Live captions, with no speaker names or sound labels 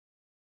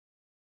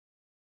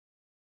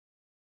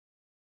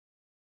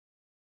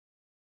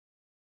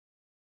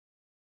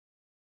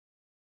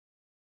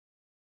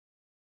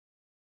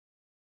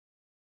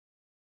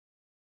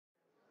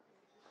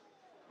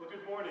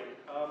morning.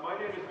 My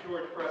name is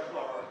George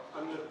Breslauer.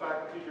 I'm the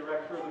faculty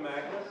director of the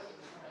Magnes,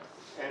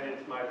 and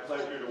it's my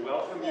pleasure to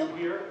welcome you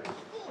here,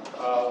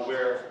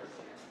 where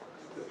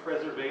the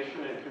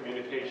preservation and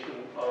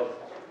communication of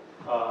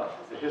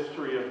the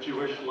history of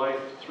Jewish life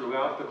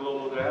throughout the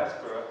global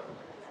diaspora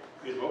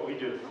is what we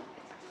do.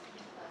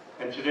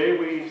 And today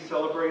we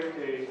celebrate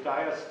a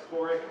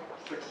diasporic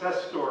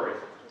success story.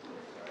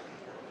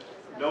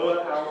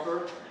 Noah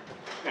Alper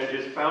and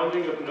his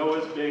founding of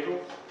Noah's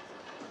Bagels,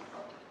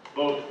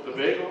 both the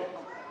bagel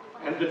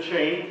and the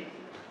chain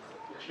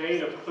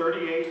of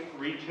 38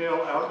 retail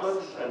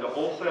outlets and a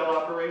wholesale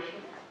operation.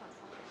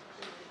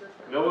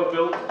 Noah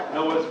built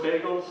Noah's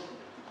Bagels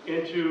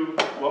into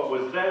what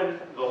was then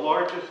the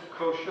largest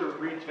kosher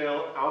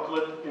retail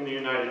outlet in the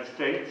United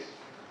States.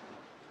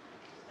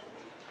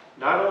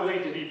 Not only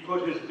did he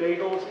put his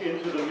bagels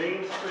into the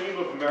mainstream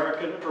of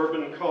American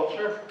urban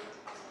culture,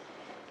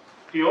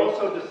 he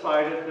also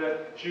decided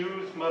that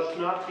Jews must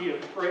not be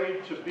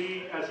afraid to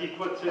be, as he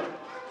puts it,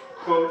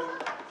 quote,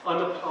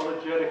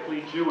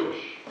 unapologetically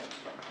Jewish.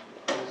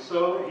 And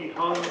so he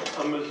hung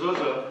a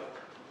mezuzah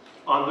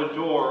on the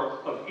door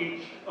of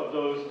each of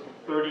those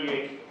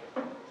 38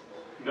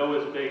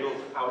 Noah's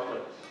Bagels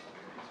outlets.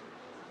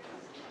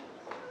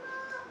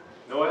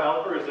 Noah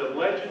Alper is a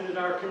legend in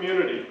our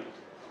community.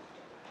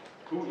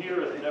 Who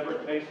here has never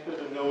tasted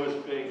a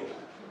Noah's Bagel?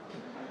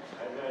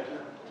 I imagine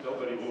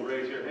nobody will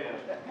raise your hand.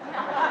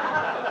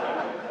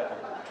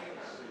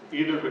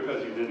 Either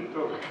because you didn't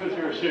or because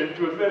you're ashamed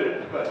to admit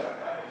it.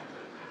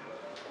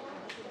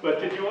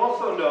 But did you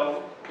also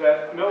know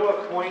that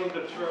Noah coined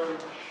the term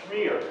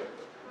schmear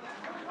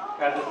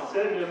as a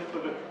synonym for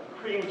the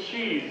cream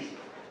cheese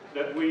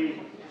that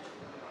we,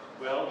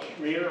 well,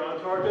 schmear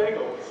onto our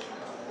bagels?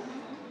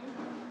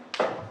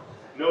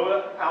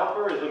 Noah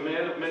Alper is a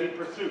man of many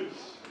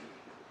pursuits.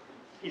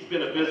 He's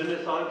been a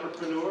business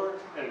entrepreneur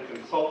and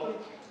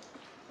consultant,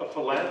 a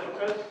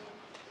philanthropist,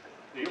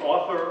 the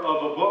author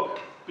of a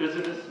book,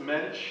 Business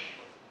Mensch,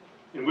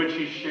 in which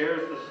he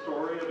shares the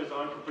story of his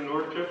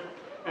entrepreneurship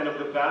and of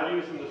the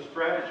values and the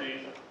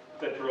strategies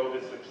that drove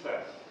his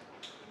success.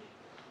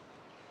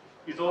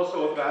 He's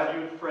also a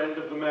valued friend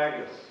of the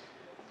Magnes.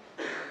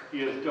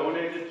 He has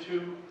donated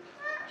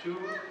to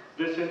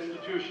this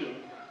institution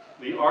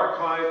the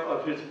archive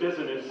of his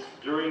business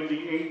during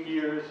the 8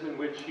 years in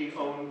which he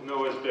owned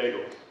Noah's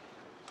Bagels,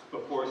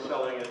 before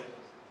selling it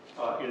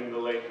in the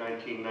late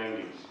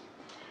 1990s.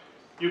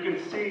 You can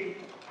see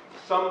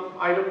some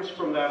items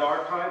from that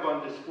archive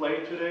on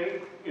display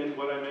today in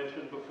what I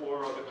mentioned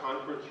before of the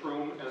conference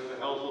room and the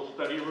Helsel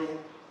study room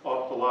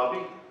off the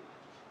lobby.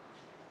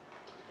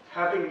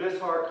 Having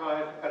this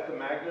archive at the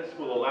Magnes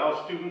will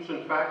allow students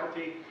and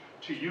faculty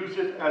to use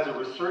it as a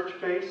research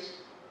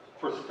base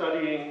for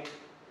studying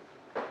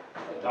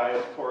a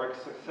diasporic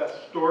success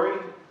story,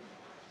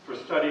 for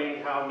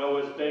studying how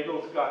Noah's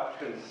Bagels got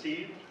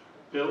conceived,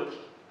 built,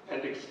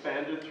 and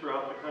expanded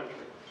throughout the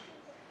country.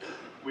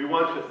 We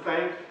want to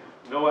thank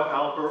Noah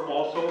Alper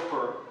also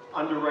for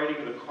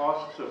underwriting the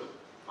costs of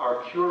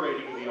our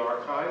curating the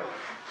archive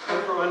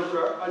and for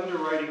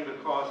underwriting the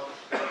costs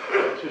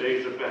of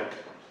today's event.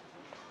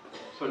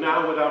 So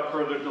now, without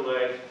further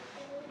delay,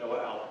 Noah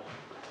Alper.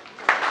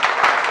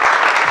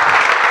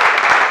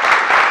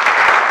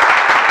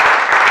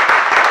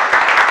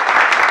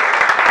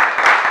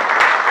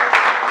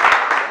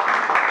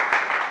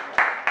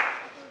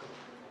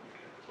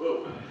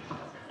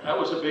 That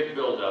was a big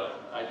build-up.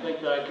 I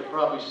think that I could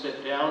probably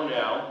sit down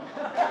now,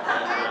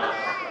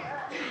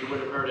 and you would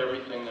have heard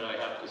everything that I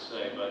have to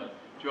say. But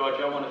George,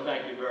 I want to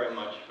thank you very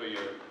much for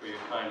your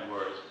kind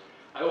words.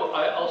 I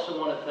also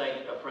want to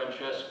thank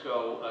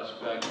Francesco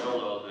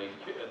Spagnolo, the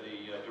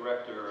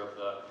director of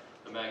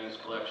the Magnes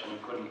collection, who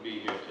couldn't be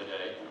here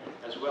today,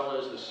 as well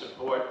as the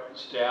support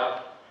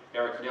staff,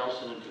 Eric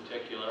Nelson in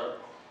particular,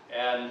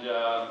 and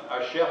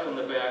our chef in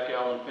the back,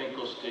 Alan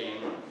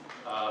Finkelstein,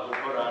 who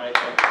put on, I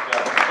think,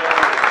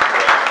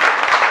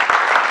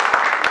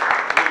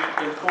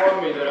 he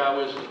informed me that I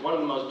was one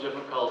of the most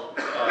difficult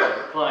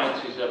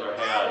clients he's ever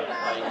had.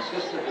 I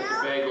insisted that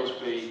the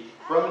bagels be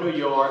from New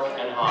York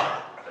and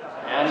hot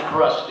and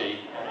crusty,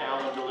 and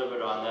Alan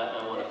delivered on that,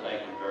 and I want to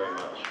thank him very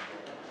much.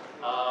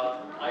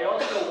 I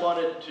also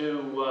wanted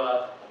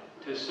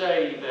to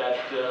say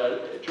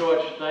that,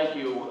 George, thank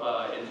you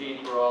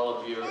indeed for all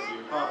of your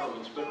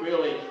compliments, but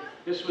really,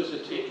 this was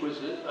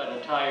an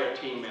entire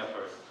team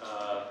effort.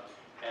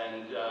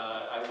 And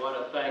I want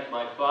to thank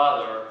my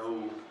father,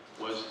 who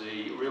was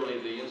really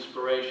the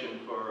inspiration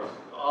for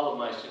all of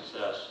my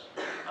success,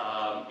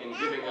 in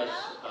giving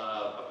us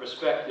a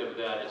perspective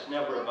that it's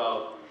never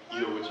about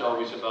you, it's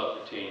always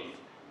about the team.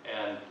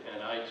 And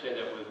I say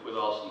that with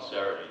all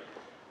sincerity.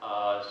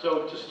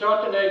 So to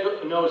start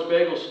the Noah's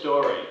Bagel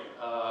story,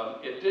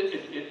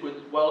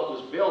 while it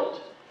was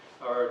built,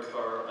 or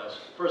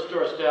first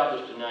store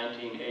established in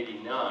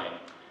 1989,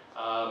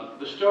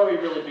 the story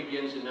really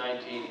begins in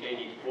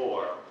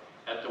 1984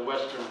 at the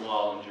Western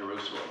Wall in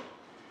Jerusalem.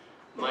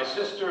 My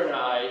sister and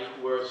I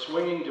were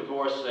swinging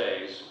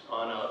divorcees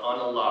on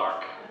a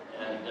lark,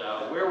 and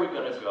where are we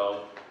going to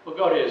go? We'll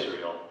go to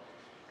Israel.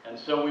 And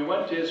so we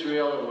went to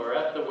Israel, and we're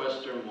at the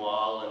Western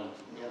Wall, and,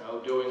 you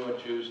know, doing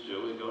what Jews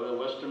do. We go to the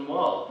Western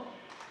Wall.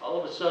 All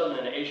of a sudden,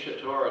 an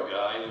Aish Torah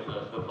guy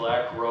with the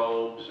black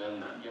robes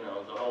and, you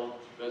know, the whole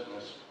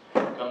business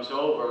comes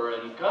over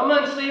and, come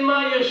and see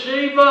my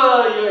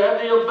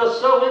yeshiva. You'll be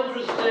so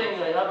interesting.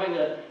 They're having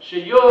a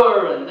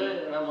shiur,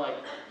 and I'm like,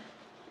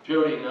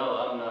 Judy,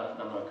 no, I'm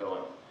not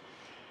going.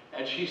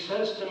 And she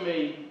says to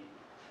me,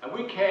 and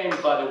we came,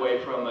 by the way,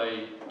 from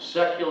a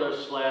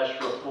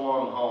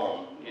secular/reform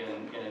home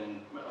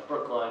in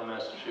Brookline,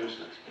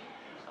 Massachusetts.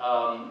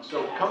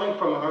 So coming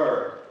from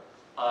her,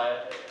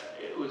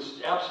 it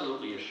was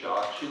absolutely a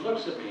shock. She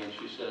looks at me and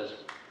she says,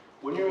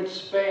 when you're in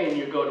Spain,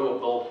 you go to a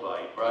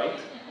bullfight, right?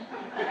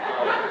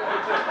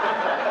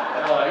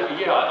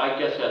 Yeah, I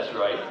guess that's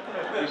right.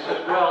 He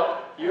says,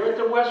 well, you're at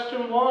the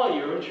Western Wall,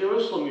 you're in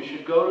Jerusalem, you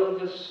should go to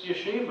this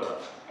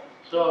yeshiva.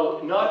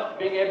 So not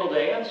being able to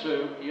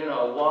answer, you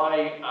know,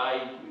 why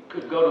I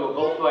could go to a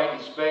bullfight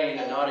in Spain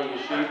and not a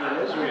yeshiva in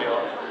Israel,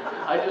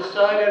 I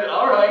decided,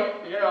 all right,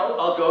 you know,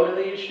 I'll go to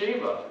the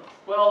yeshiva.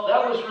 Well,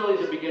 that was really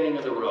the beginning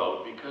of the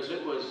road, because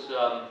it was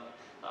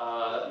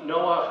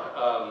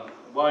Noah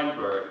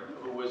Weinberg,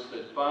 who was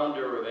the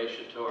founder of Aish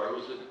Torah, who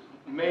was an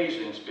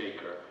amazing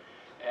speaker,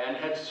 and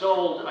had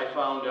sold, I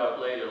found out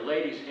later,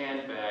 ladies'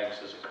 handbags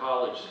as a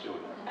college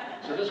student.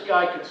 So this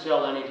guy could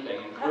sell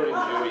anything, including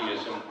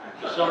Judaism,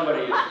 to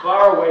somebody as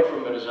far away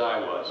from it as I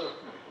was.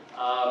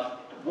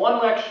 One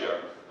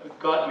lecture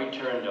got me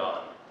turned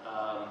on.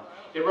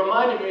 It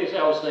reminded me, as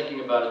I was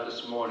thinking about it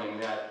this morning,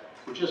 that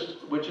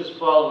we're just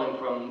following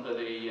from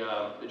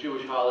the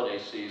Jewish holiday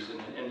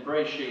season, and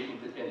Bereshit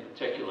in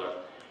particular.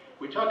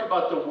 We talk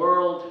about the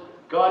world.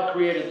 God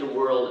created the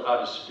world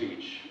out of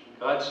speech.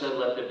 God said,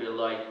 let there be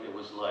light, there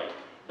was light.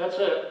 That's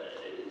a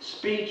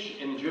speech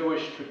in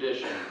Jewish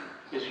tradition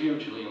is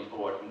hugely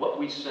important. What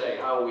we say,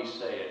 how we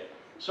say it.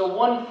 So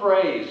one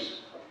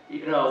phrase,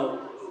 you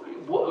know,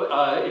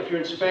 if you're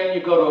in Spain,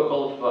 you go to a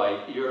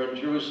bullfight. You're in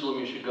Jerusalem,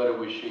 you should go to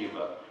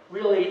yeshiva.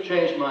 Really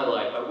changed my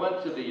life. I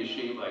went to the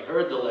yeshiva, I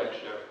heard the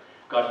lecture,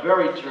 got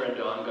very turned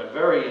on, got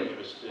very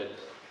interested,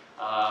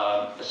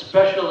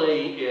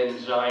 especially in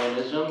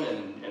Zionism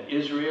and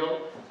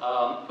Israel.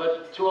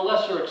 But to a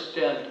lesser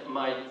extent,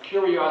 my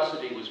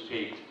curiosity was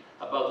piqued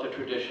about the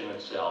tradition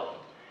itself.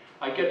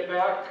 I get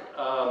back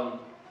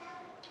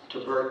to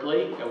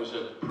Berkeley. It was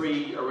a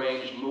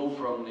pre-arranged move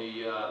from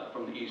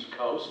the East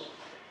Coast.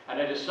 And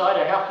I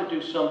decided I have to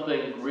do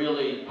something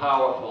really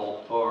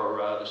powerful for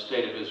the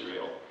state of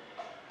Israel.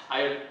 I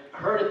had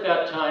heard at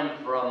that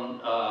time from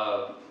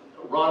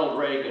Ronald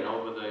Reagan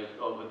over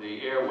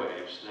the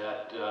airwaves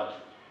that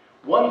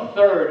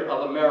 1/3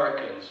 of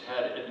Americans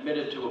had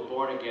admitted to a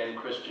born-again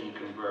Christian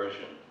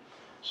conversion.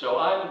 So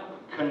I'm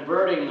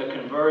converting the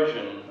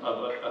conversion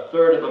of a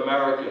third of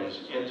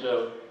Americans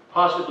into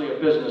possibly a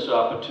business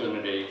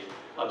opportunity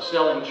of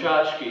selling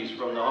tchotchkes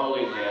from the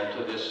Holy Land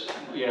to this,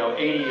 you know,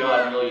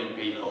 80-odd million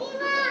people.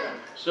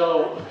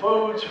 So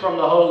Foods from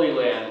the Holy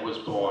Land was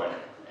born.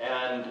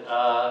 And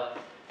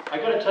I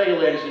got to tell you,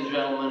 ladies and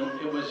gentlemen,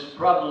 it was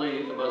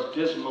probably the most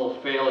dismal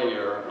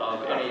failure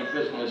of any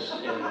business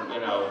in, you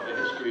know, the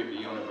history of the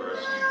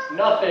universe.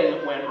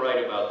 Nothing went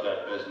right about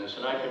that business,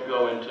 and I could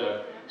go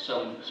into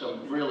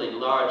some really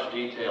large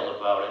detail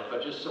about it,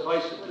 but just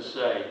suffice it to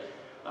say,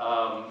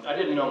 I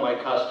didn't know my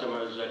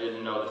customers, I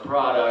didn't know the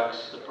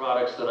products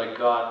that I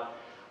got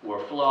were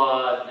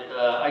flawed.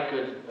 I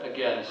could,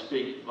 again,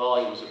 speak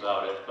volumes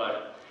about it,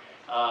 but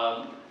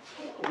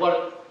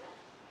what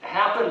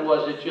happened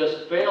was it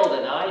just failed,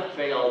 and I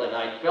failed, and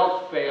I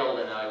felt failed,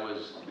 and I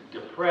was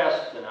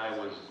depressed, and I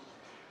was,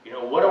 you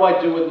know, what do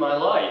I do with my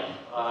life?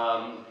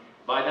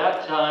 By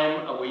that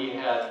time, we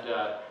had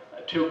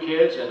 2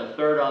 kids and a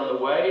third on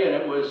the way, and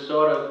it was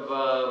sort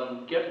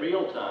of get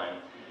real time.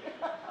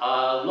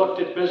 Looked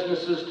at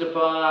businesses to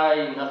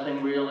buy,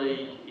 nothing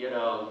really, you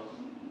know,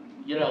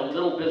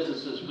 little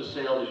businesses for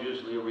sale is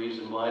usually a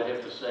reason why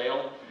they're for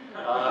sale.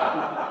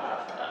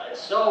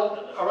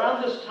 So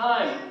around this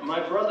time, my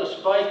brother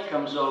Spike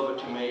comes over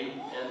to me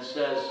and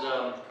says,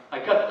 I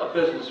got a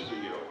business for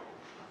you.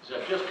 He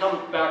said, I've just come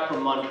back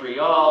from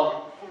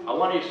Montreal. I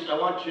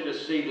want you to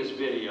see this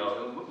video.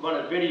 I want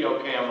a video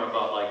camera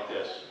about like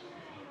this.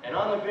 And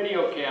on the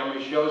video camera,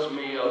 he shows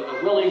me the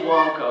Willy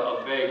Wonka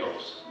of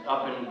bagels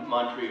up in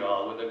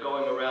Montreal, where they're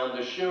going around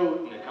the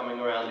chute and they're coming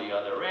around the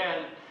other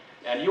end.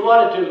 And you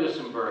ought to do this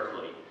in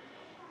Berkeley.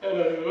 And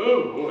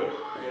oh boy,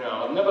 you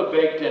know, I've never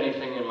baked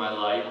anything in my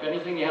life.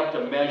 Anything you have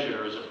to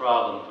measure is a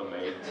problem for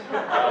me. So,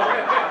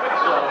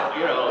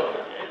 you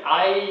know,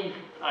 I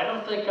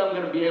don't think I'm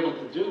going to be able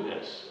to do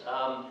this.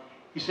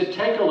 He said,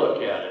 take a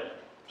look at it.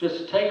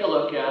 Just take a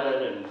look at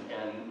it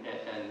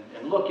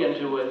and look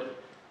into it.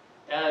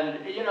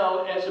 And, you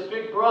know, as a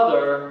big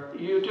brother,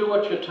 you do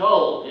what you're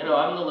told. You know,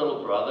 I'm the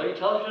little brother. He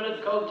tells you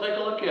to go take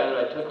a look at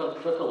it. I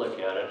took a look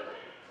at it.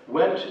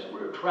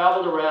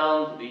 Traveled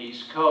around the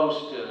East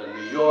Coast,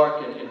 New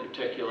York in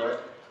particular,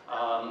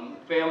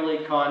 family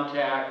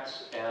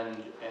contacts,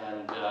 and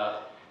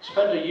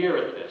spent a year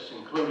at this,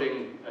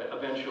 including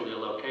eventually a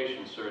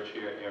location search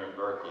here in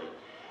Berkeley.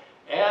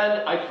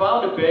 And I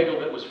found a bagel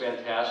that was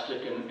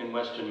fantastic in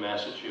Western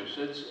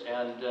Massachusetts,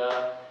 and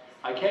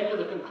I came to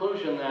the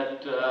conclusion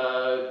that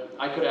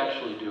I could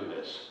actually do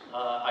this.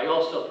 I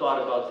also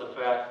thought about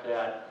the fact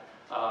that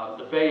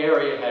the Bay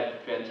Area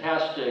had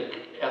fantastic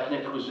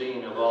ethnic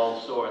cuisine of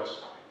all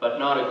sorts, but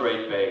not a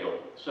great bagel.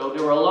 So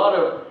there were a lot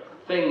of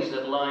things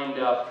that lined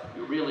up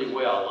really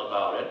well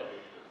about it.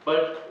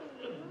 But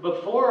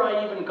before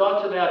I even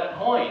got to that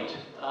point,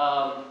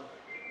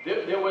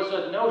 there was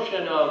a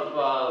notion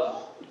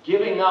of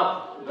giving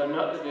up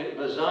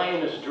the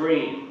Zionist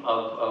dream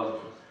of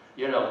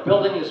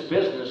building this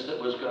business that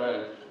was going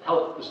to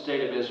help the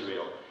state of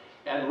Israel,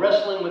 and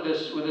wrestling with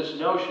this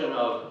notion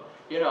of,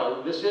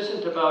 this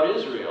isn't about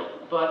Israel.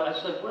 But I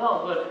said,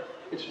 well, but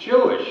it's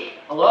Jewish.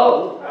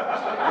 Hello.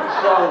 And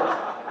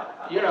so,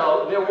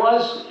 there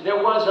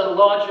was a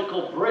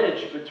logical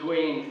bridge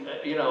between,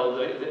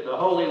 the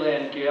Holy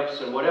Land gifts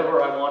and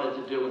whatever I wanted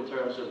to do in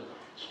terms of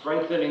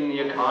strengthening the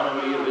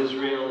economy of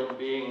Israel and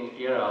being,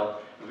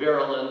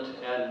 virulent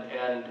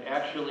and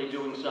actually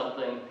doing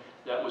something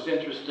that was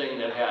interesting,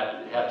 that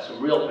had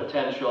some real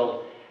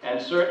potential,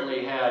 and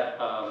certainly had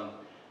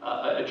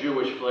a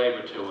Jewish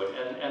flavor to it.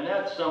 And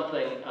that's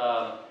something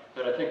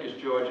that I think,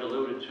 as George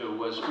alluded to,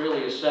 was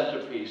really a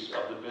centerpiece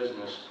of the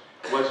business,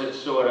 was its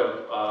sort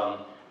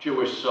of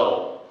Jewish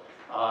soul,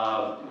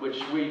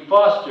 which we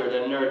fostered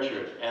and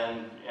nurtured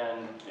and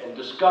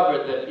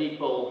discovered that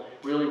people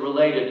really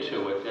related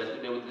to it,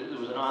 that there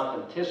was an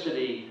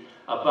authenticity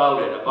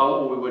about it, about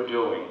what we were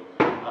doing,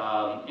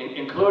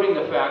 including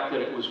the fact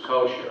that it was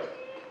kosher.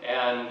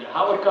 And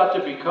how it got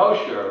to be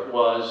kosher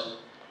was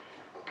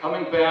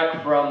coming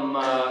back from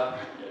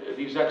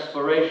these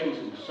explorations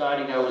and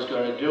deciding I was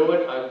going to do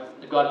it. I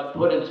got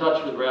put in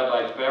touch with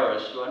Rabbi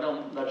Ferris, who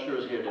I'm not sure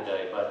is here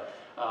today, but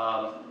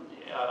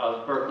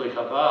of Berkeley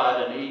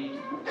Chabad, and he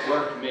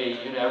worked me,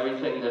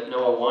 everything that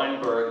Noah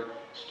Weinberg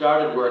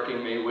started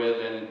working me with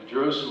in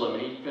Jerusalem,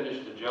 he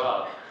finished the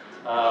job.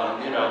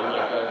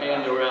 Like a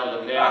hand around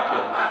the neck,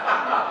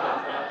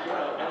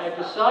 and I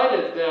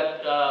decided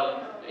that,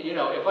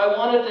 if I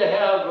wanted to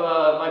have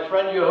my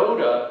friend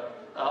Yehuda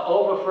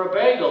over for a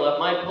bagel at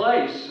my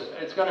place,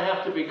 it's going to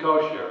have to be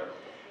kosher.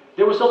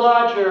 There was a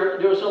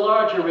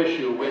larger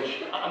issue,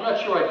 which I'm not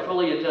sure I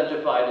fully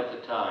identified at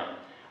the time,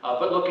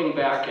 but looking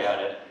back at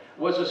it,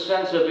 was a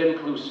sense of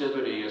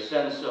inclusivity, a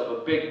sense of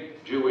a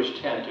big Jewish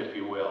tent, if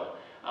you will,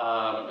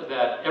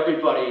 that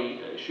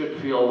everybody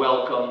should feel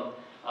welcome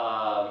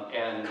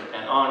and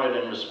honored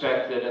and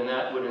respected, and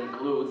that would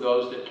include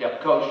those that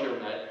kept kosher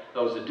and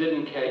those that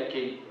didn't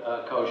keep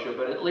kosher,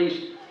 but at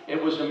least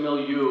it was a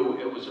milieu,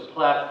 it was a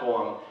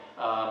platform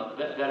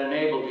that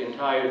enabled the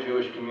entire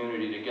Jewish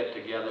community to get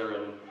together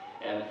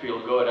and feel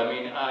good. I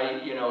mean,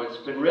 it's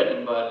been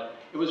written, but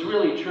it was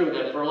really true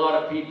that for a lot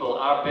of people,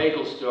 our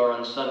bagel store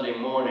on Sunday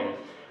morning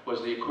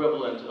was the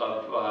equivalent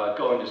of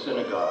going to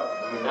synagogue.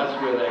 I mean, that's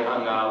where they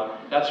hung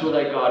out, that's where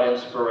they got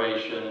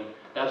inspiration,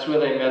 that's where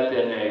they met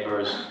their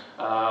neighbors.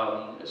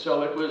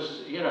 So it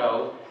was,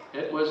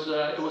 it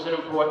was an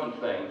important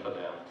thing for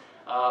them.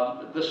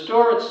 The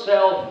store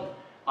itself,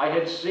 I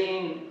had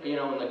seen, in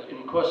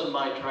the course of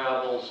my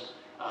travels,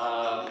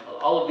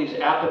 all of these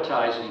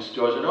appetizing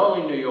stores, and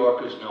only New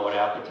Yorkers know what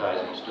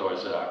appetizing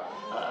stores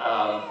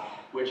are,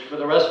 which for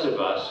the rest of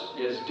us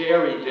is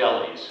dairy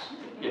delis,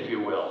 if you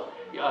will.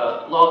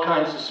 All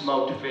kinds of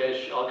smoked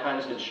fish, all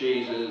kinds of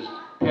cheeses,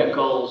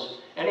 pickles,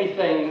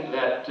 anything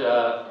that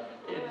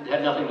it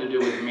had nothing to do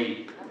with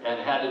meat and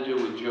had to do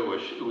with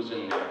Jewish, it was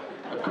in there.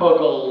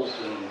 Kugels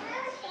and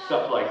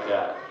stuff like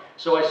that.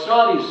 So I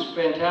saw these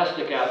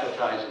fantastic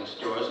appetizing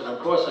stores, and of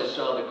course I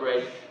saw the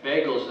great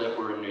bagels that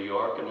were in New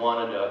York and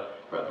wanted to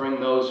bring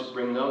those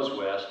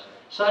west.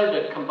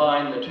 Decided to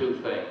combine the two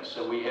things.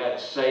 So we had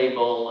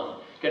sable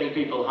and getting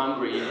people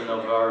hungry even though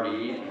they've already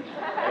eaten.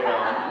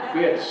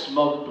 We had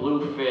smoked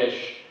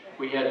bluefish.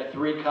 We had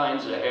 3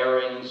 kinds of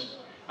herrings.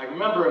 I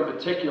remember in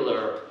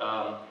particular,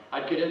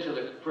 I'd get into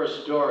the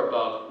first store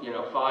about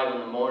 5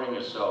 in the morning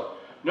or so.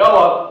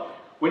 Noah,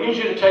 we need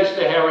you to taste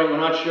the herring. We're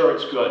not sure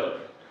it's good.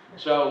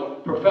 So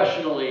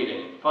professional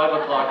eating,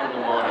 5 o'clock in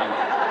the morning,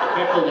 a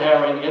pickled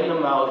herring in the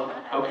mouth.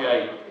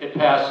 Okay, it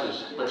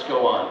passes. Let's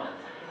go on.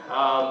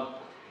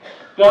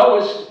 That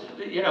was,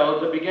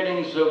 the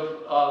beginnings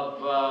of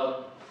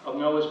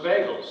Noah's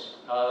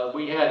Bagels.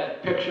 We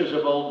had pictures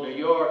of old New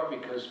York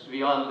because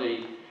beyond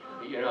the,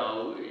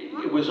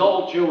 it was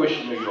old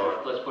Jewish New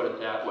York. Let's put it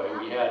that way.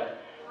 We had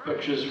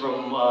pictures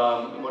from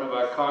one of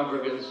our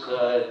congregants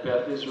at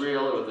Beth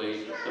Israel, where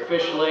the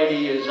fish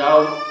lady is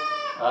out.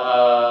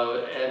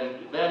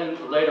 And then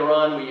later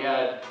on we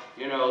had,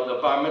 the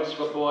bar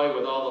mitzvah boy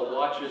with all the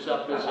watches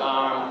up his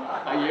arm.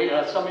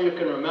 Some of you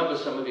can remember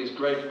some of these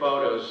great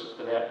photos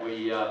that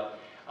we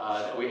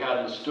had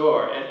in the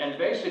store. And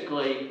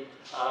basically,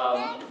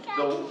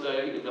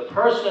 the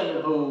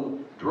person who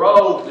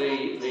drove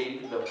the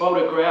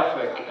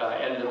photographic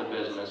end of the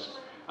business,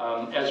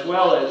 as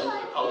well as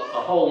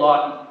a whole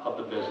lot of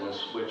the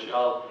business, which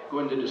I'll go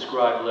into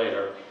describe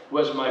later,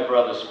 was my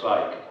brother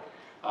Spike.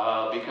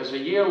 Because a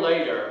year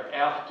later,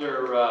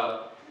 after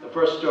the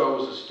first store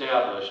was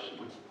established,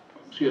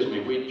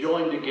 we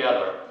joined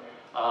together,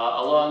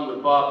 along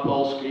with Bob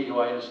Polsky, who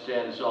I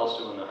understand is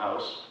also in the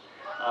house,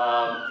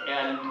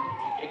 and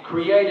it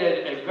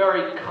created a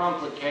very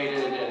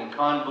complicated and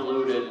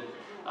convoluted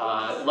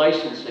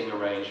licensing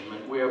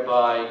arrangement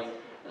whereby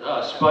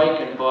Spike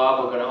and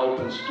Bob were going to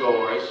open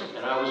stores,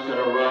 and I was going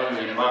to run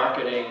the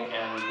marketing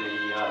and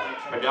the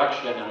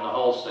production and the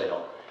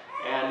wholesale.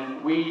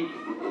 And we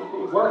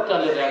worked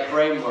under that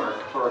framework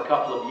for a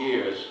couple of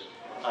years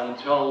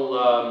until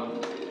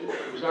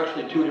it was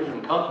actually two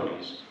different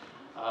companies.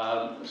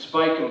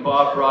 Spike and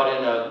Bob brought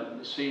in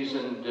a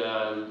seasoned,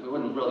 he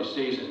wasn't really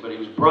seasoned, but he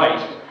was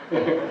bright,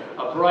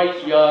 a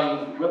bright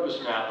young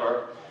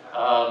whippersnapper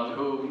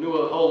who knew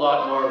a whole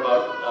lot more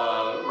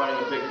about running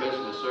a big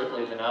business,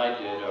 certainly than I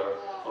did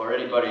or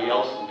anybody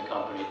else in the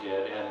company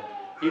did. And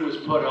he was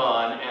put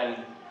on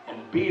and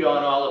beat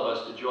on all of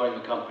us to join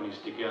the companies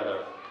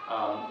together,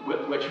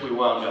 which we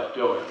wound up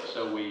doing.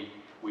 So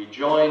we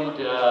joined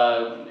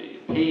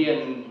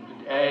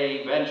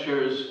P&A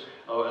Ventures,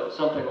 or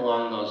something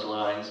along those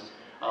lines,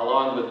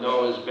 along with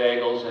Noah's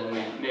Bagels, and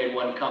we made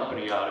one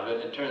company out of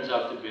it. It turns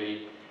out to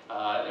be,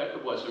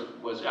 it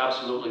was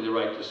absolutely the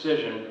right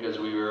decision, because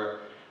we were,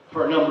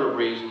 for a number of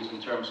reasons,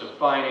 in terms of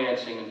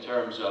financing, in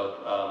terms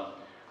of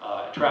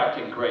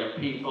attracting great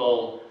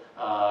people,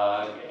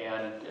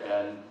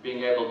 and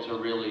being able to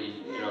really,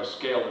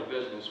 scale the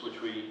business,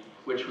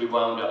 which we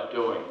wound up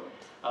doing.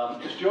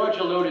 As George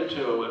alluded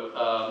to,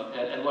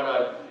 and what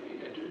I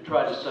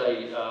tried to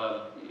say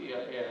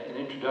in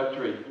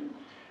introductory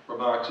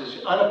remarks,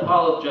 is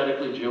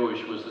unapologetically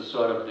Jewish was the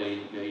sort of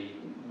the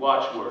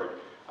watchword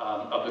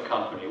of the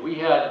company. We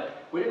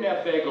didn't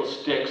have bagel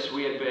sticks,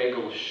 we had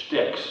bagel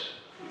shticks.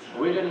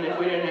 We didn't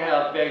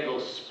have bagel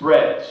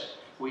spreads,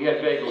 we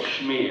had bagel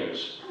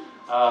schmears.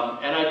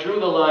 And I drew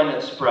the line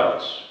at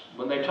Sprouts.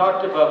 When they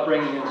talked about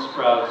bringing in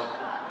Sprouts,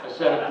 I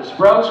said, if the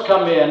Sprouts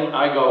come in,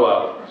 I go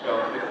out.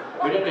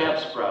 So we didn't have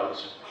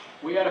Sprouts.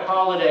 We had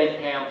holiday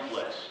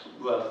pamphlets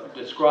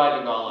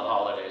describing all the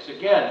holidays.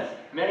 Again,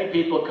 many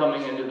people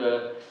coming into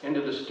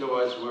the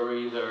stores were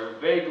either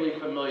vaguely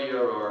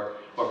familiar or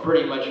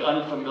pretty much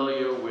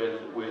unfamiliar with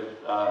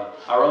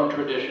our own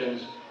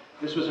traditions.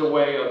 This was a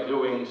way of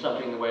doing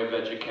something in the way of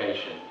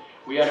education.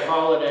 We had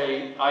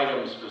holiday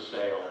items for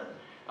sale.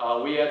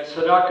 We had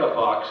tzedakah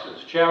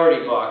boxes,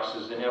 charity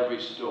boxes in every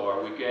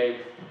store. We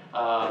gave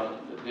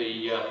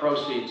the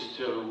proceeds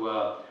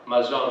to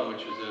Mazon,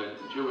 which is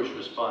a Jewish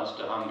response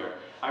to hunger.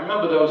 I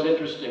remember those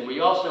interesting. We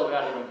also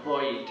had an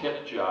employee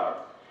tip jar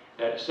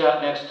that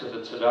sat next to the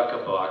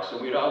tzedakah box, and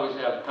we'd always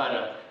have kind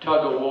of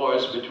tug of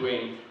wars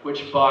between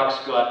which box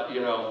got,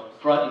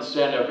 front and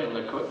center in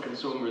the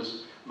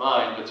consumer's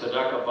mind, the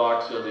tzedakah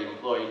box or the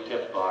employee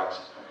tip box.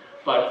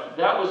 But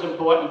that was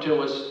important to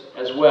us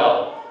as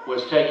well,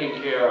 was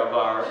taking care of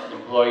our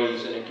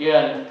employees. And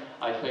again,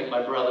 I think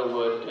my brother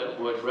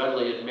would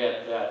readily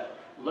admit that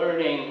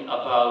learning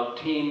about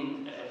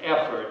team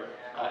effort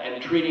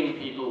and treating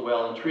people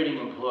well and treating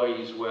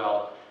employees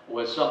well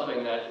was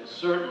something that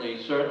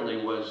certainly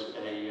was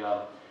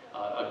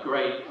a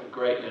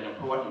great and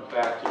important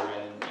factor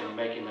in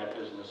making that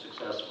business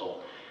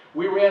successful.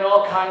 We ran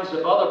all kinds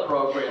of other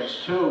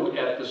programs too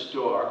at the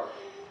store.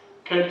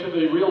 Came to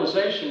the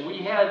realization we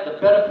had the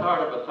better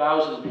part of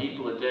 1,000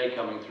 people a day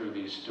coming through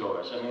these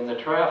stores. I mean, the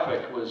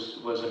traffic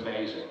was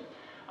amazing.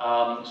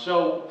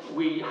 So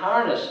we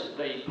harnessed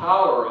the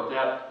power of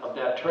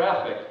that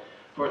traffic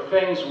for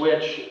things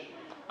which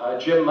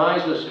Jim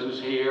Mises, who's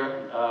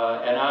here,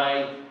 and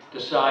I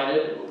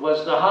decided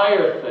was the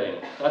higher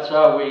thing. That's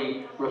how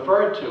we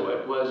referred to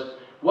it, was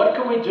what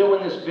can we do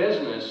in this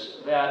business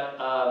that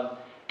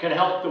can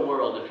help the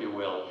world, if you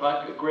will.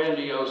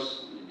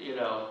 Grandiose,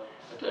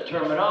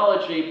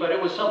 terminology, but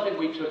it was something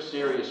we took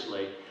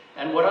seriously.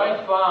 And what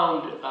I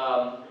found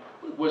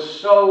was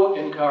so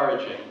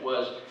encouraging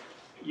was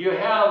you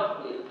have,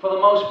 for the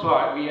most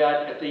part,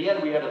 at the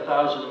end we had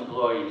 1,000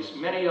 employees.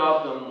 Many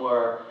of them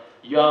were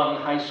young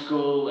high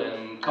school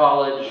and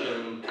college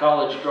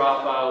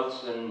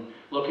dropouts and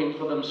looking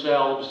for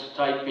themselves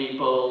type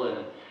people,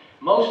 and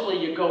mostly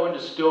you go into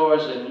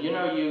stores and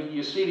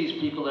you see these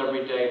people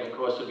every day in the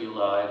course of your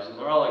lives, and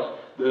they're all like,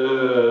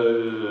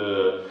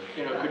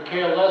 could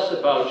care less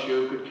about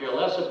you, could care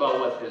less about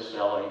what they're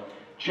selling,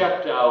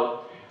 checked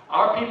out.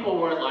 Our people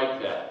weren't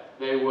like that.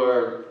 They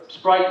were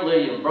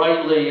sprightly and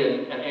brightly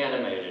and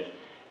animated.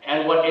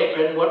 And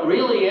what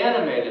really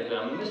animated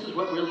them, and this is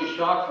what really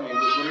shocked me,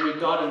 was when we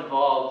got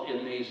involved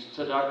in these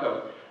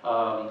tzedakah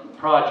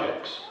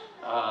projects.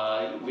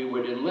 We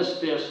would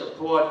enlist their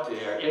support,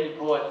 their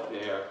input,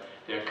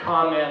 their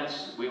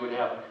comments. We would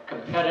have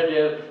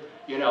competitive,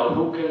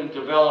 who can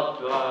develop,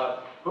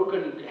 who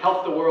can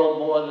help the world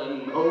more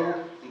than who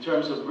in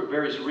terms of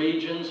various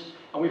regions.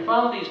 And we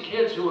found these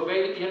kids who were,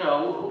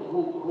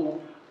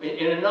 who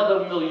in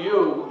another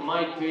milieu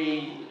might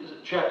be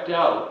checked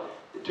out,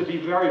 to be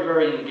very,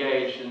 very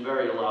engaged and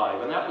very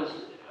alive. And that was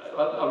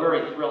a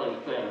very thrilling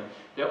thing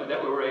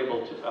that we were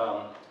able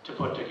to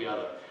put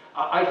together.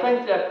 I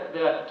think that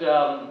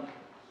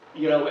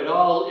you know, it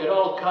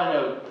all kind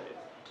of,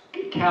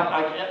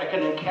 I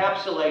can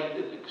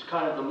encapsulate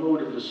kind of the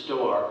mood of the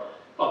store,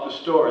 of the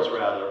stores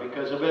rather,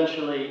 because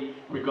eventually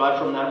we got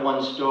from that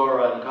one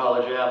store on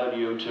College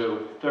Avenue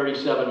to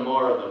 37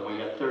 more of them. We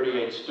had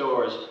 38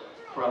 stores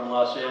from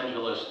Los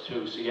Angeles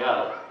to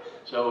Seattle.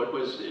 So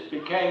it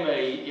became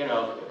a, you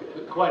know,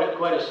 quite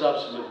a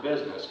substantive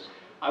business.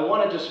 I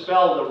want to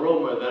dispel the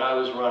rumor that I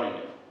was running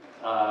it.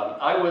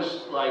 I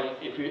was like,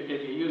 if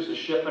you use a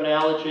ship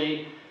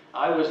analogy,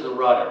 I was the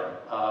rudder,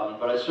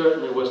 but I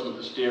certainly wasn't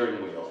the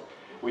steering wheel.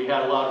 We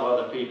had a lot of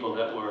other people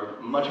that were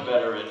much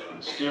better at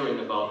steering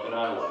the boat than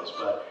I was,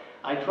 but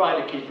I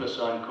tried to keep us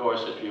on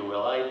course, if you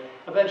will. I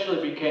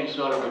eventually became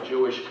sort of a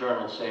Jewish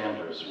Colonel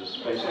Sanders, was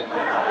basically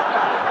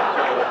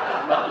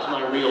that was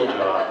my real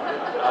job.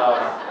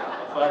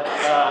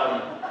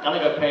 And I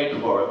got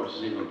paid for it, which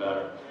is even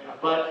better.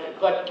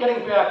 But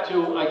getting back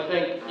to, I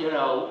think, you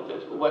know,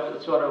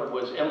 what sort of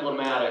was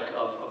emblematic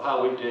of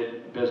how we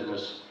did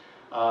business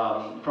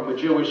from a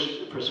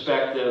Jewish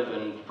perspective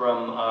and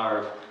from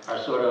our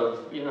sort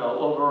of, you know,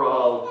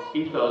 overall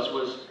ethos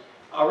was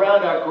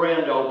around our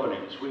grand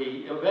openings.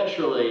 We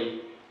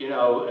eventually, you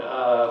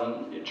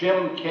know,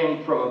 Jim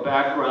came from a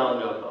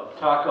background of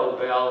Taco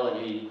Bell,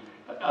 and he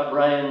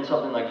ran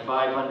something like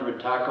 500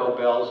 Taco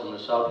Bells in the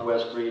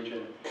Southwest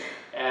region,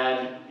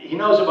 and he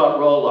knows about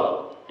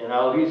rollout. You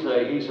know, he's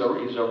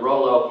a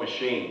rollout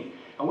machine,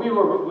 and we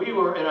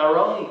were in our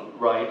own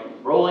right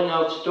rolling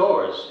out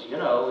stores. You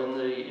know, in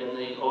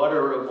the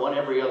order of one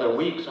every other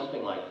week,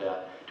 something like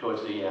that,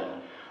 towards the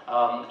end.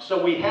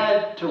 So we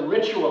had to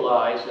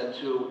ritualize and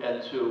to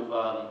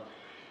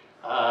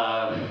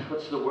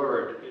what's the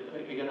word?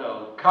 You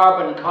know,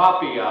 carbon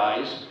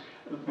copyize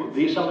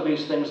some of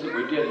these things that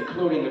we did,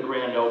 including the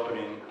grand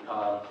opening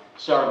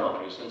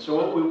ceremonies. And so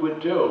what we would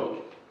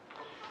do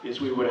is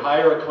we would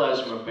hire a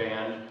klezmer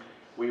band.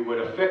 We would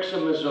affix a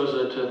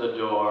mezuzah to the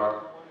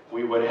door.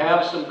 We would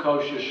have some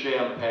kosher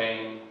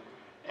champagne,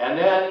 and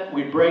then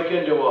we'd break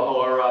into a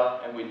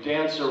hora and we'd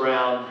dance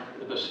around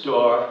the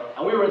store.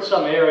 And we were in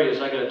some areas,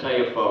 I got to tell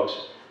you folks,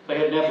 they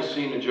had never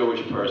seen a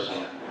Jewish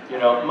person, you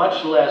know,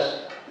 much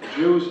less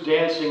Jews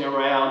dancing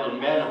around and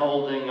men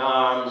holding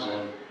arms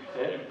and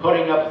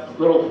putting up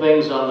little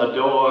things on the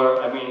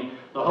door. I mean,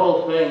 the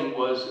whole thing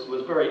was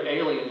very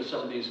alien to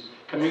some of these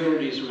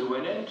communities we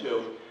went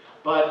into.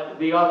 But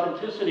the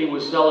authenticity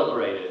was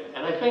celebrated.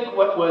 And I think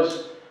what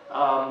was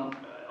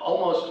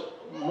almost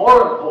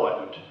more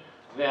important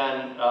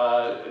than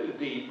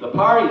the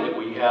party that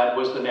we had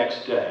was the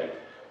next day.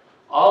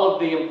 All of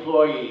the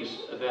employees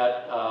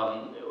that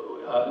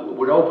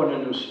would open a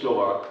new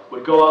store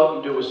would go out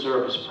and do a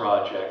service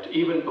project,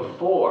 even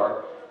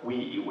before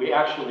we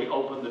actually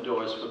opened the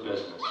doors for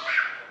business.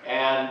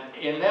 And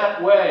in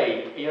that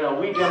way, you know,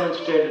 we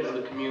demonstrated to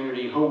the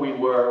community who we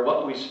were,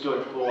 what we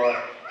stood for,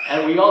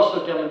 and we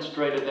also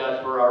demonstrated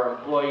that for our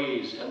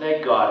employees, and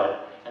they got it.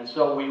 And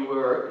so we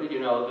were, you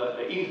know,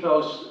 the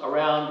ethos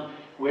around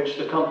which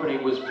the company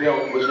was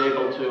built was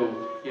able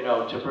to, you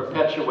know, to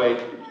perpetuate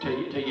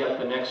to yet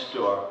the next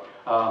store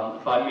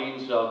by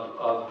means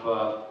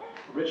of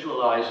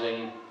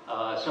ritualizing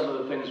some of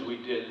the things we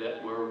did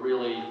that were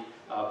really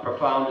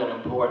profound and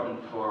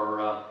important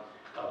for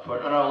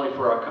not only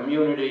for our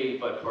community,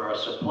 but for our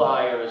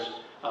suppliers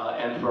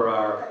and for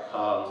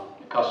our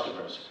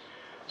customers.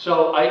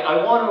 So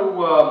I want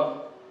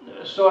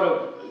to sort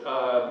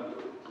of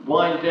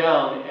wind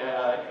down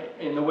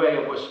in the way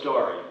of a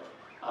story.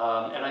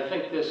 And I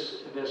think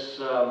this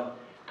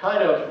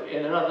kind of,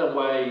 in another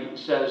way,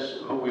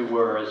 says who we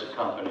were as a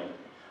company.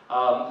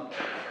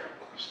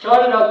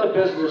 Started out the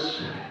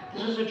business,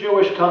 this is a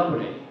Jewish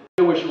company,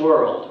 Jewish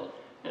world.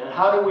 And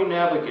how do we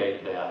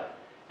navigate that?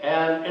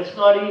 And it's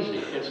not easy.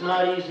 It's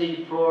not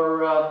easy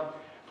for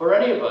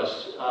any of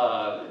us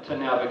to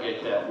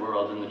navigate that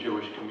world in the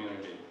Jewish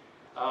community.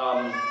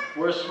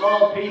 We're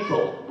small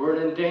people. We're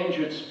an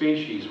endangered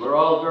species. We're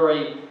all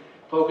very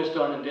focused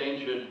on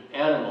endangered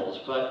animals,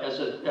 but as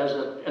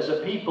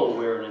a people,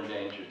 we're an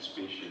endangered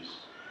species.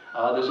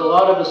 There's a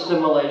lot of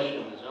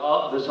assimilation.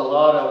 There's a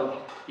lot of,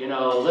 you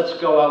know, let's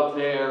go out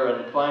there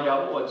and find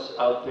out what's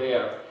out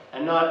there,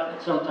 and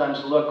not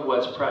sometimes look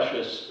what's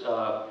precious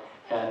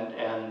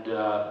and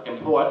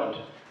important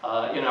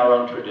in our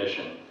own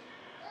tradition.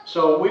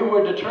 So we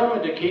were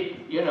determined to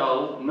keep, you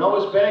know,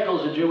 Noah's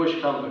Bagels a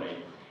Jewish company.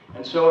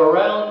 And so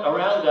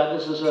around that,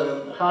 this is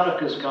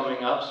Hanukkah's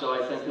coming up, so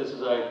I think this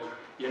is a,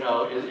 you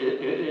know, it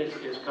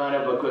is kind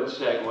of a good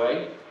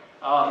segue.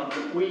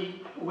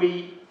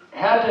 We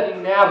had to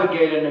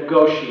navigate and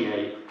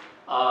negotiate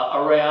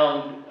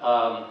around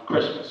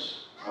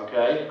Christmas,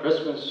 okay?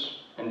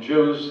 Christmas and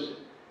Jews,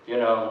 you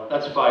know,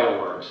 that's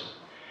fireworks.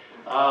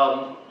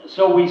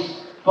 So we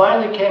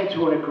finally came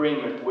to an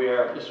agreement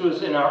where, this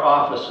was in our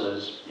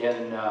offices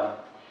in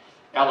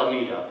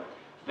Alameda,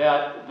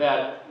 that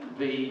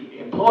the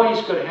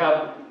employees could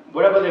have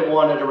whatever they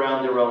wanted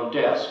around their own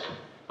desk,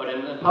 but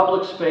in the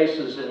public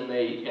spaces in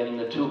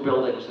the two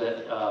buildings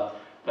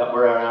that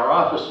were in our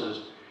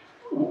offices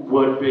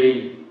would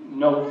be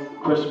no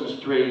Christmas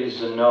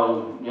trees and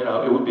no,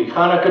 it would be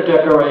Hanukkah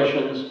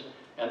decorations,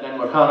 and then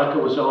when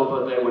Hanukkah was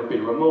over, they would be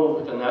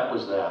removed, and that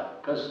was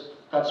that, because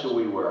that's who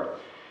we were.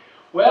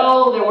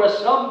 Well, there were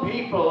some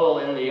people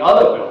in the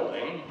other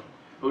building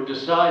who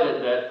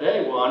decided that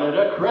they wanted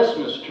a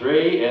Christmas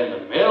tree in the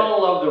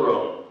middle of the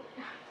room.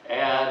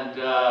 And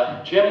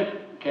Jim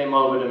came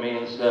over to me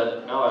and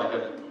said, no, I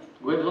got a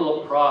good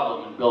little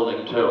problem in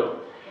building 2.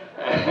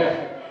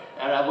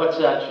 And what's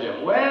that,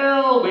 Jim?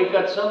 Well, we've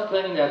got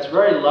something that's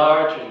very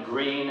large and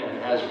green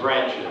and has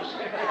branches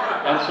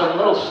and some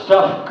little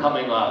stuff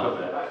coming off of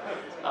it.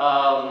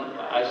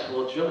 I said,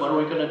 well, Jim, what are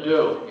we going to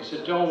do? He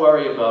said, don't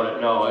worry about it.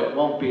 No, it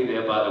won't be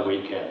there by the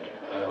weekend.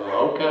 I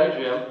go, okay,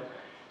 Jim.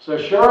 So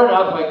sure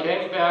enough, I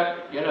came back,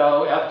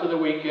 after the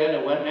weekend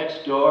and went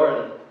next door,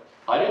 and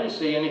I didn't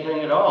see anything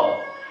at all.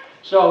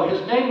 So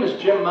his name was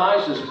Jim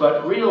Mises,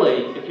 but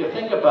really, if you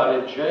think about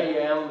it,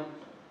 J.M.,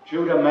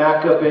 Judah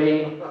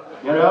Maccabee,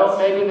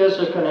 maybe there's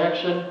a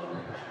connection.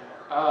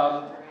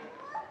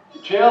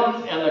 Jim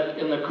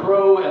and the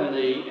crew and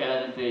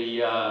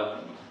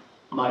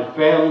my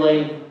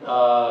family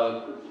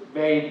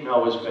made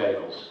Noah's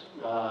Bagels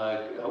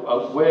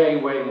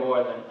way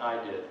more than I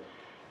did.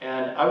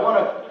 And I want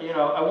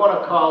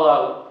to call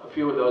out a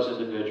few of those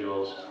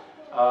individuals.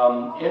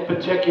 In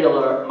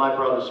particular, my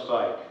brother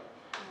Spike.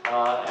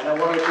 And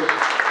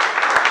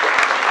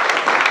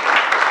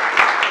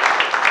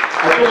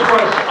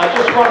I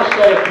just want to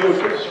say a few.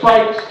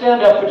 Spike,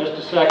 stand up for just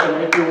a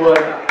second, if you would.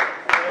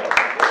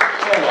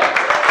 Stand up.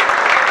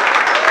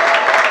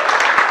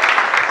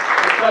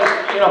 Because,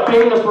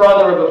 being the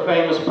brother of a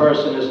famous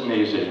person isn't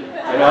easy,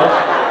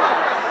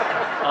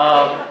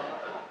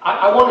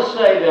 I want to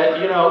say that,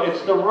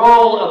 it's the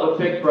role of a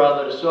big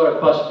brother to sort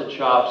of bust the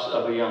chops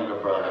of a younger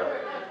brother.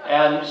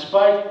 And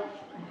Spike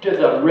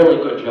did a really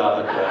good job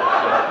at that.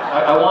 So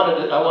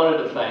I wanted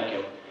to thank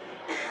him.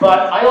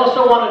 But I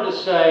also wanted to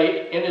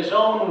say, in his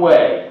own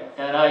way,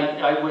 and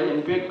I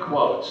in big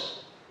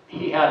quotes,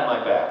 he had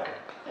my back,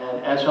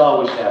 and has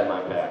always had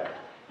my back.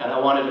 And I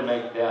wanted to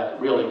make that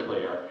really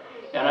clear.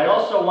 And I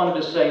also wanted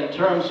to say, in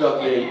terms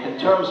of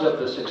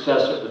the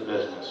success of the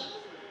business,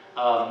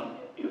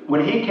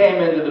 when he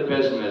came into the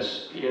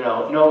business,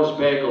 Noah's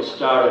Bagels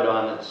started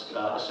on its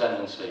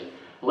ascendancy.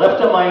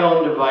 Left to my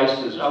own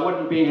devices, I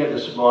wouldn't be here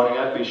this morning.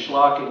 I'd be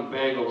schlocking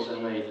bagels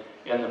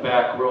in the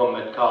back room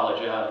at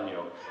College Avenue.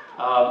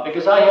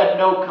 Because I had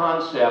no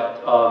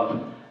concept of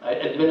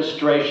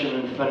administration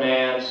and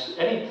finance.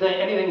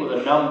 Anything with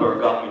a number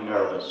got me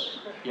nervous,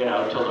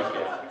 to look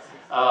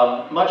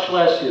at. Much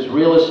less his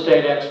real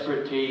estate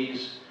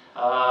expertise.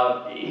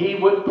 He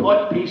would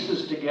put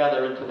pieces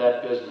together into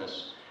that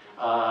business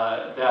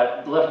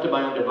that, left to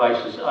my own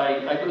devices,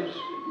 I was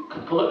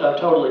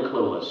totally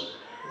clueless.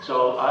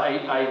 So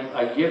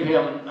I give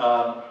him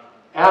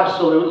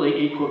absolutely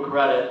equal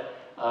credit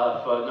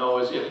for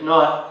Noah's, if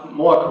not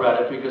more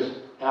credit, because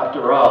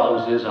after all, it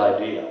was his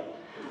idea.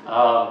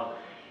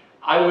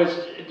 I was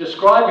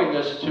describing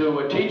this to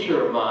a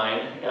teacher of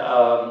mine,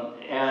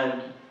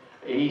 and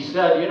he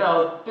said,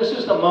 this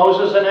is the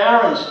Moses and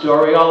Aaron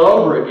story all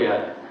over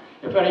again.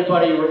 If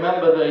anybody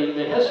remember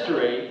the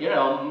history,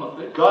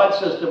 God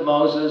says to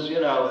Moses,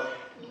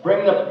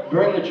 bring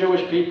the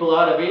Jewish people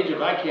out of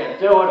Egypt. I can't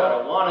do it. I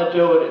don't want to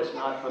do it. It's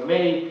not for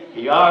me.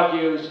 He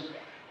argues.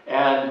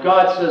 And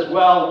God says,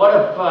 well, what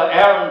if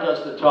Aaron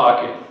does the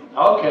talking?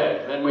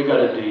 Okay, then we got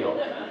a deal.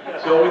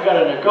 So we got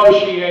a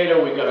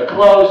negotiator, we got a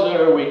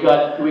closer, we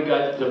got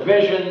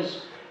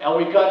divisions, and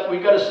we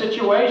got a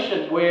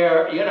situation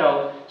where,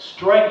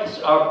 strengths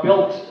are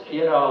built,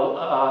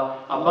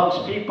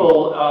 amongst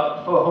people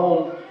for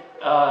whom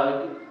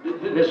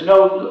there's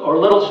no or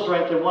little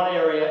strength in one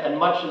area and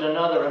much in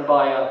another, and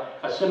by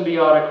a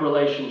symbiotic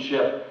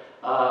relationship,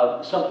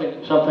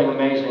 something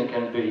amazing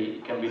can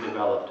be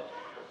developed.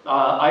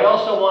 I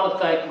also want to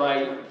thank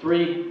my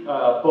 3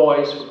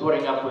 boys for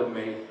putting up with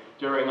me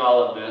during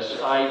all of this.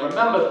 I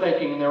remember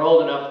thinking, they're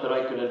old enough that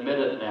I could admit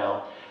it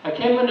now. I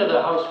came into the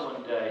house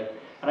one day,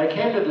 and I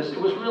came to this, it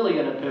was really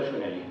an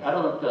epiphany. I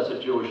don't know if that's a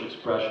Jewish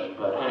expression,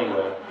 but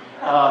anyway.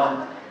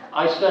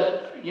 I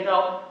said,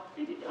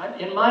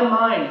 in my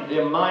mind,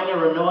 they're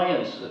minor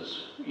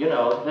annoyances.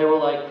 They were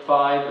like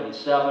 5 and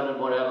 7 and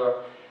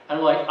whatever. And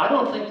I'm like, I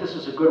don't think this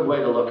is a good way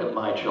to look at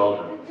my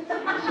children.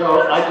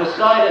 So I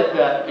decided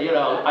that,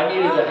 I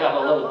needed to have a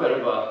little bit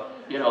of a,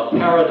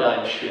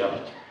 paradigm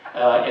shift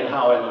in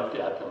how I looked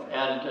at them.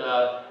 And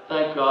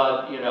thank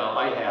God,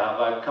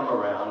 I've come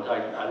around.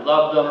 I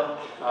love them.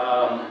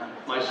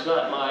 My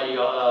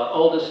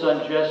oldest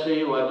son, Jesse,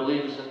 who I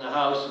believe is in the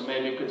house and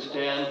maybe could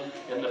stand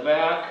in the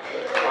back,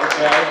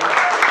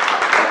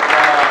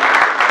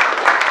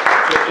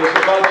 is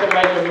about to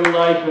make a new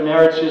life in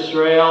Eretz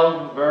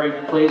Yisrael. Very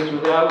pleased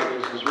with that,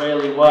 with his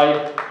Israeli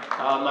wife.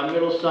 My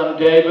middle son,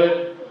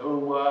 David,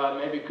 who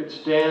maybe could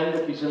stand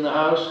if he's in the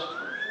house.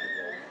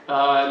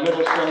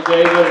 Middle son,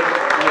 David,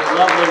 his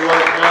lovely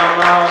wife,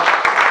 Nama,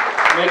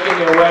 making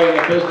their way in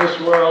the business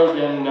world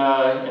in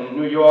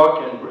New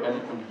York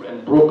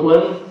and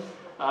Brooklyn.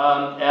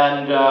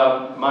 And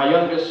my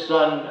youngest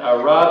son,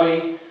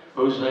 Robbie,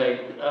 who's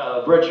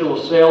a virtual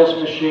sales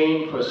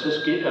machine for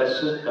Cisco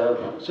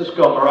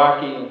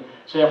Meraki in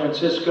San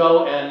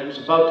Francisco, and who's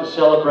about to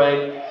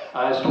celebrate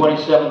his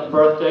 27th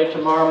birthday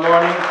tomorrow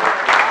morning.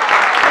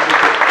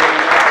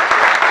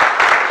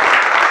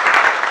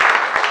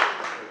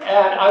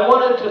 And I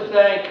wanted to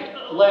thank,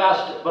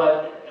 last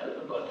but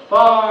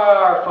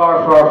far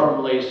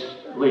from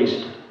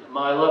least,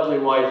 my lovely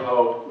wife,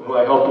 Hope, who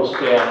I hope will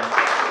stand.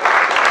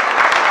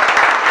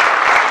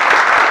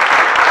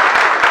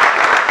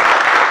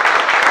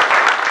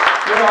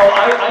 You know,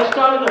 I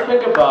started to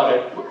think about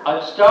it.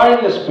 I'm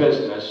starting this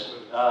business.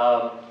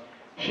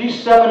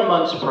 She's 7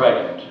 months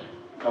pregnant,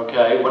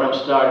 okay, when I'm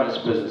starting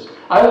this business.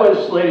 I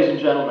was, ladies and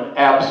gentlemen,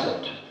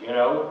 absent, you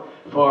know,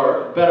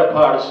 for a better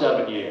part of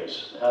 7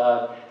 years.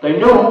 They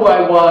knew who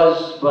I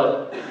was,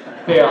 but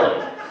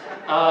barely.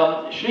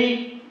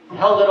 She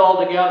held it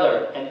all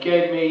together and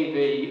gave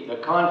me the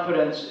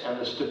confidence and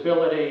the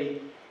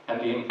stability and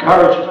the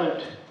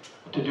encouragement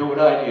to do what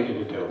I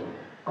needed to do.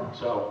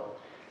 So,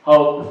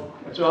 Hope,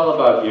 it's all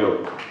about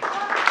you.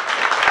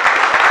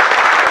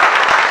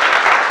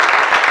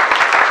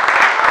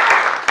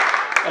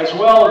 As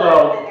well,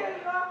 though,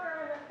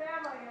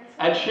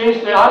 and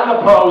I'm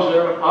the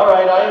poser, all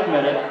right, I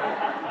admit it.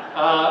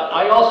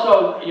 I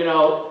also, you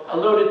know,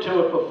 alluded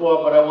to it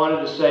before, but I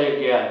wanted to say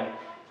again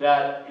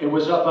that it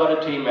was about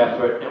a team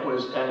effort. It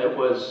was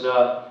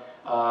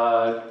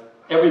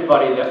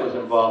everybody that was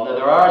involved. Now,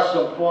 there are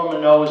some former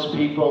Noah's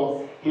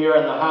people here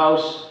in the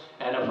house,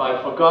 and if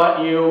I've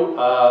forgotten you,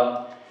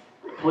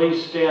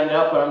 please stand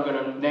up, and I'm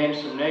going to name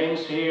some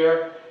names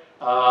here.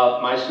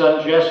 My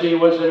son Jesse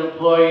was an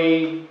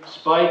employee.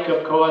 Spike,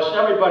 of course.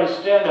 Everybody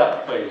stand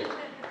up, please.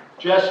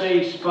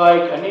 Jesse,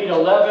 Spike, Anita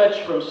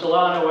Levitch from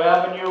Solano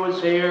Avenue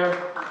is here.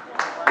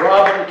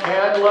 Robin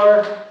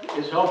Candler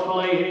is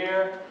hopefully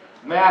here.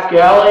 Mac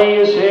Alley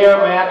is here.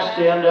 Mac,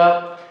 stand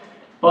up.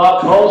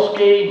 Bob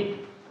Polsky,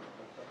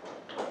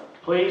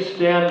 please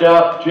stand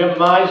up. Jim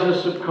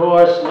Mises, of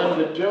course.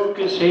 Linda Duke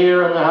is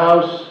here in the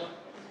house.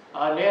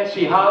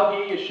 Nancy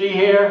Hauge, is she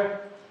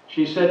here?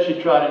 She said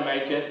she'd try to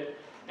make it.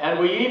 And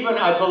we even,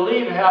 I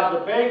believe, have the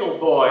Bagel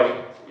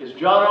Boy. Is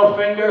John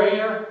O'Finger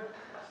here?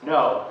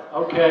 No.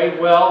 Okay,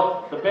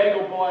 well, the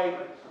Bagel Boy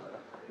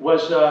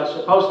was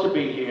supposed to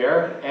be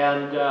here,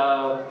 and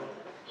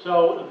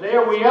so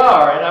there we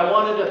are. And I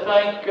wanted to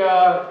thank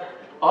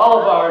all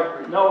of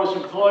our Noah's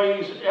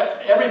employees,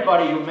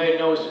 everybody who made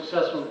Noah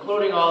successful,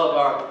 including all of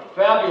our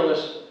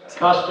fabulous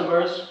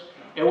customers.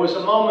 It was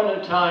a moment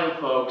in time,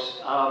 folks.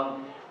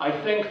 I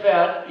think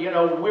that, you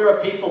know, we're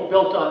a people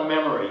built on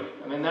memory.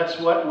 I mean, that's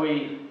what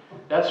we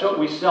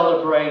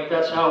celebrate.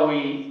 That's how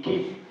we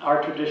keep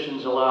our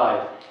traditions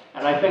alive.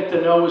 And I think the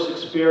Noah's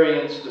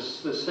experience,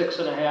 the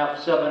 6.5,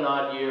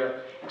 7-odd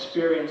year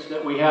experience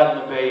that we had in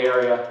the Bay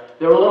Area,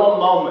 there were little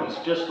moments,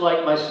 just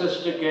like my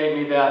sister gave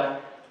me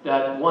that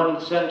one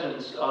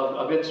sentence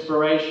of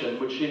inspiration,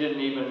 which she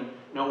didn't even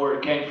know where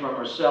it came from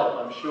herself,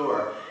 I'm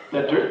sure,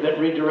 that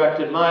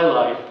redirected my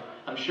life.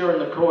 I'm sure in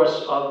the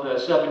course of the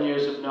 7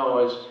 years of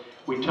Noah's,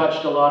 we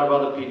touched a lot of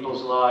other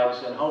people's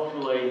lives, and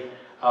hopefully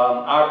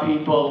our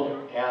people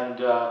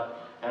and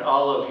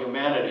all of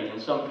humanity in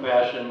some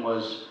fashion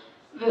was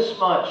this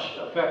much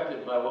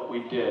affected by what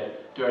we did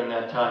during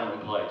that time and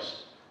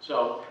place.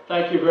 So,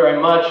 thank you very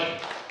much.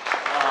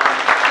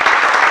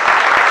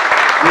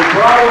 We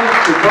brought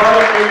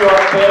in New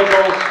York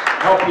Bagels.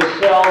 Help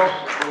yourselves.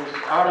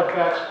 There's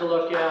artifacts to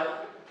look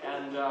at.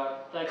 And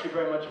thank you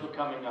very much for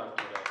coming out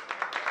today.